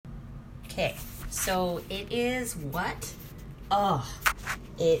Okay, so it is what? Oh,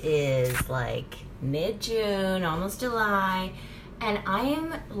 it is like mid-June, almost July, and I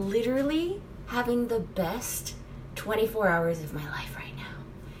am literally having the best 24 hours of my life right now.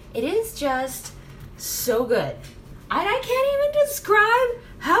 It is just so good. I can't even describe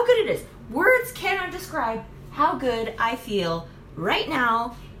how good it is. Words cannot describe how good I feel right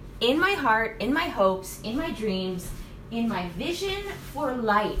now in my heart, in my hopes, in my dreams, in my vision for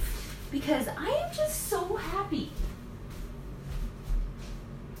life, because I am just so happy.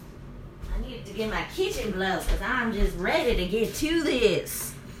 I need to get my kitchen gloves because I'm just ready to get to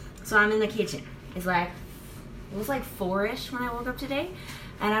this. So I'm in the kitchen. It was like 4-ish when I woke up today,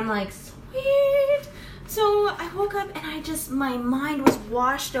 and I'm like, sweet. So I woke up and my mind was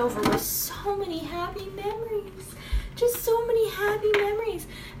washed over with so many happy memories. Just so many happy memories.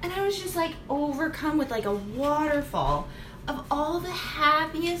 And I was just like overcome with like a waterfall of all the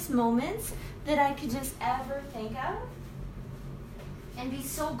happiest moments that I could just ever think of. And be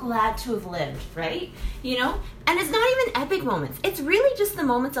so glad to have lived, right? You know? And it's not even epic moments. It's really just the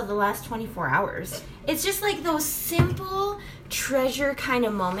moments of the last 24 hours. It's just like those simple treasure kind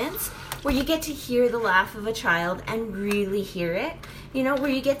of moments where you get to hear the laugh of a child and really hear it. You know, where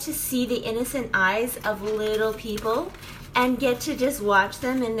you get to see the innocent eyes of little people and get to just watch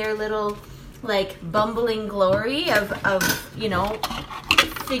them in their little, like, bumbling glory of you know,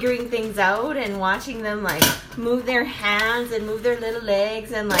 figuring things out and watching them, like, move their hands and move their little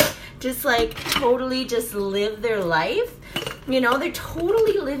legs and, like, just, like, totally just live their life. You know, they're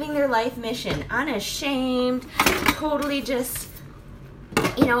totally living their life mission, unashamed, totally just,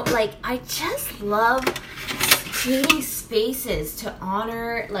 you know, like, I just love creating spaces to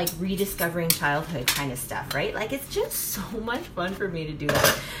honor, like, rediscovering childhood kind of stuff, right? Like, it's just so much fun for me to do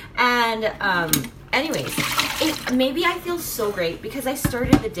that. And anyways, maybe I feel so great because I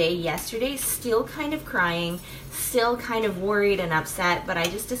started the day yesterday still kind of crying, still kind of worried and upset, but I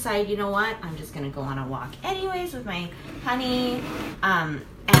just decided, you know what, I'm just gonna go on a walk anyways with my honey,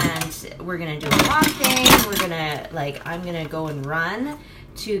 and we're gonna do a walk thing. I'm gonna go and run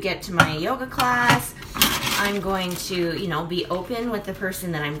to get to my yoga class. I'm going to, you know, be open with the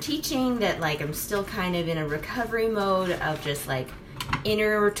person that I'm teaching that, like, I'm still kind of in a recovery mode of just, like,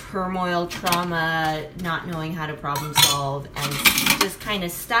 inner turmoil, trauma, not knowing how to problem solve, and just kind of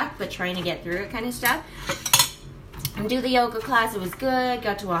stuck, but trying to get through it kind of stuff. And do the yoga class. It was good.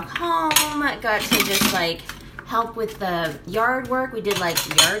 Got to walk home. Got to just, like, help with the yard work. We did, like,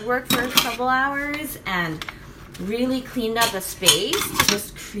 yard work for a couple hours and really cleaned up a space to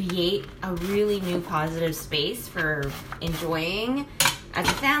just create a really new positive space for enjoying as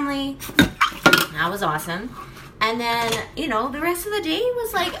a family. That was awesome. And then, you know, the rest of the day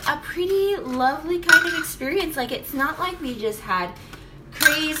was like a pretty lovely kind of experience. Like, it's not like we just had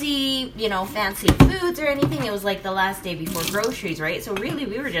crazy, you know, fancy foods or anything. It was like the last day before groceries, right? So really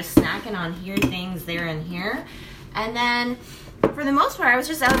we were just snacking on here things there and here. And then for the most part, I was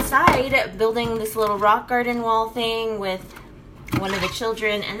just outside building this little rock garden wall thing with one of the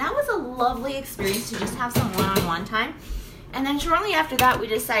children, and that was a lovely experience to just have some one-on-one time. And then shortly after that, we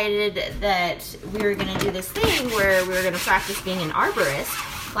decided that we were going to do this thing where we were going to practice being an arborist,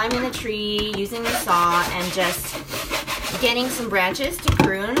 climbing the tree, using the saw, and just getting some branches to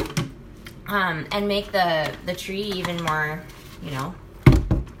prune and make the tree even more, you know,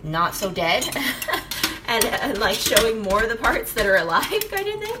 not so dead. And like showing more of the parts that are alive kind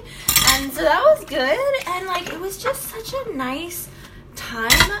of thing. And so that was good. And like, it was just such a nice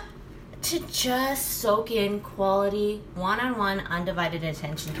time to just soak in quality, one-on-one, undivided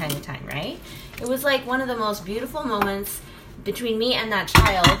attention kind of time, right? It was like one of the most beautiful moments between me and that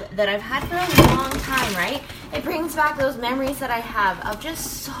child that I've had for a long time, right? It brings back those memories that I have of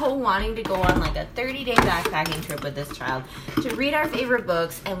just so wanting to go on like a 30-day backpacking trip with this child, to read our favorite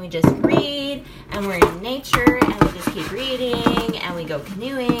books, and we just read, and we're in nature, and we just keep reading, and we go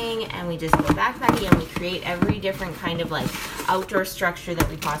canoeing, and we just go backpacking, and we create every different kind of like outdoor structure that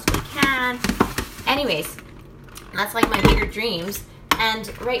we possibly can. Anyways, that's like my bigger dreams.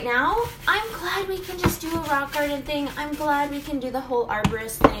 And right now, I'm glad we can just do a rock garden thing. I'm glad we can do the whole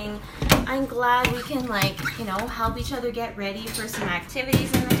arborist thing. I'm glad we can, like, you know, help each other get ready for some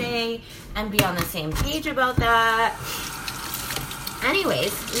activities in the day and be on the same page about that.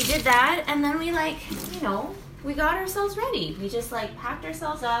 Anyways, we did that, and then we, like, you know, we got ourselves ready. We just, like, packed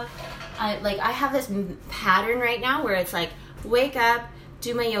ourselves up. I have this pattern right now where it's, like, wake up,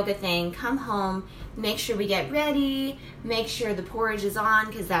 do my yoga thing, come home, make sure we get ready, make sure the porridge is on,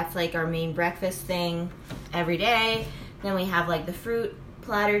 because that's like our main breakfast thing every day. Then we have like the fruit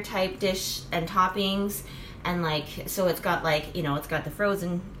platter type dish and toppings, and like, so it's got like, you know, it's got the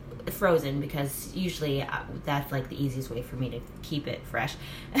frozen frozen, because usually that's like the easiest way for me to keep it fresh.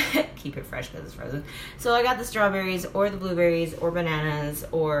 Keep it fresh because it's frozen. So I got the strawberries or the blueberries or bananas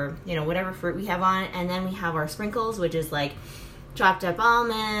or, you know, whatever fruit we have on it. And then we have our sprinkles, which is like chopped up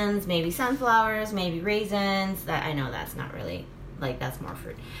almonds, maybe sunflowers, maybe raisins. That, I know that's not really, like, that's more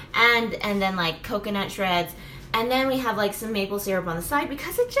fruit. And then like coconut shreds. And then we have like some maple syrup on the side,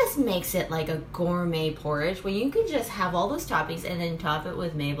 because it just makes it like a gourmet porridge when you can just have all those toppings and then top it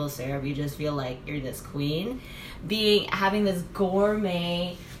with maple syrup. You just feel like you're this queen having this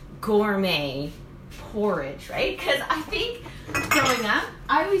gourmet porridge, right? Because I think growing up,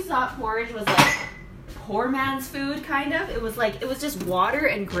 I always thought porridge was like poor man's food, kind of. It was just water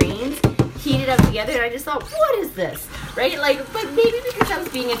and grains heated up together, and I just thought, what is this, right? Like, but maybe because I was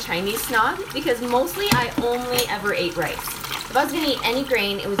being a Chinese snob, because mostly I only ever ate rice. If I was gonna eat any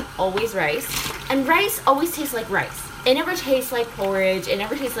grain, it was always rice, and rice always tastes like rice. It never tastes like porridge. It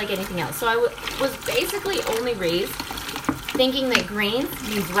never tastes like anything else. So I was basically only raised thinking that grains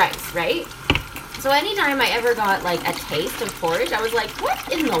use rice, right? So anytime I ever got like a taste of porridge, I was like, what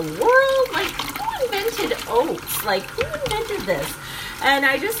in the world? Like, who invented oats? Like, who invented this? And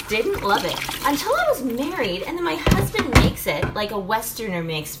I just didn't love it until I was married, and then my husband makes it like a Westerner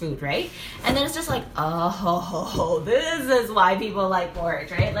makes food, right? And then it's just like, oh, this is why people like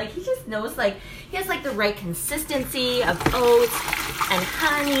porridge, right? Like, he just knows, like, he has like the right consistency of oats and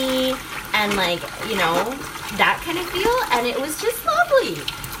honey and, like, you know, that kind of feel, and it was just lovely.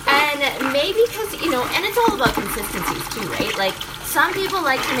 And maybe because, you know, and it's all about consistencies too, right? Like, some people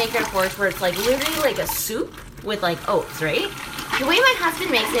like to make their porridge where it's like literally like a soup with like oats, right? The way my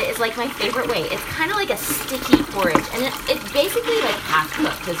husband makes it is like my favorite way. It's kind of like a sticky porridge, and it's basically like half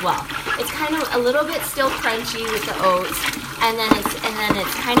cooked as well. It's kind of a little bit still crunchy with the oats, and then it's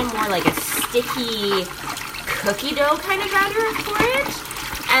kind of more like a sticky cookie dough kind of batter of porridge.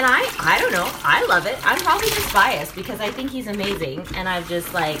 And I don't know, I love it. I'm probably just biased because I think he's amazing, and I've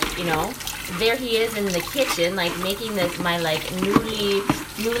just like, you know, there he is in the kitchen, like making this, my like newly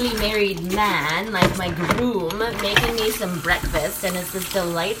married man, like my groom, making me some breakfast, and it's this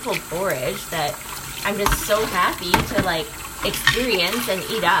delightful porridge that I'm just so happy to like experience and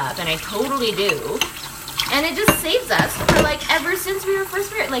eat up, and I totally do. And it just saves us for like ever since we were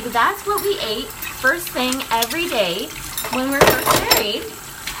first married. Like, that's what we ate first thing every day when we were first married.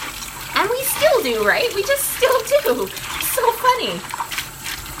 And we still do, right? We just still do. So funny.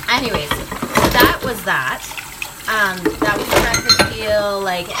 Anyways, so that was that. That was the breakfast meal,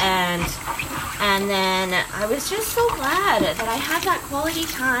 like, and then I was just so glad that I had that quality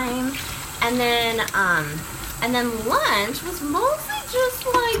time. And then lunch was mostly just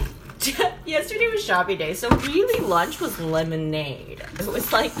like, yesterday was shopping day, so really lunch was lemonade. It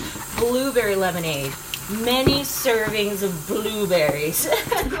was like blueberry lemonade. Many servings of blueberries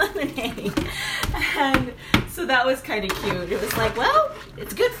and lemonade. And so that was kind of cute. It was like, well,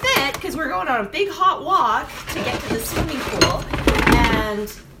 it's a good fit because we're going on a big hot walk to get to the swimming pool. And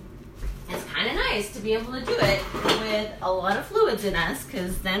it's kind of nice to be able to do it with a lot of fluids in us,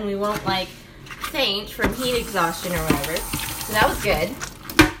 because then we won't like faint from heat exhaustion or whatever. So that was good.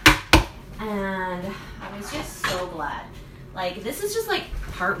 And I was just so glad. Like, this is just like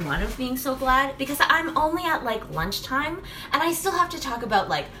part one of being so glad, because I'm only at like lunchtime, and I still have to talk about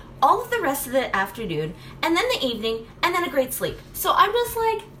like all of the rest of the afternoon, and then the evening, and then a great sleep. So I'm just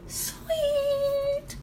like, sweet.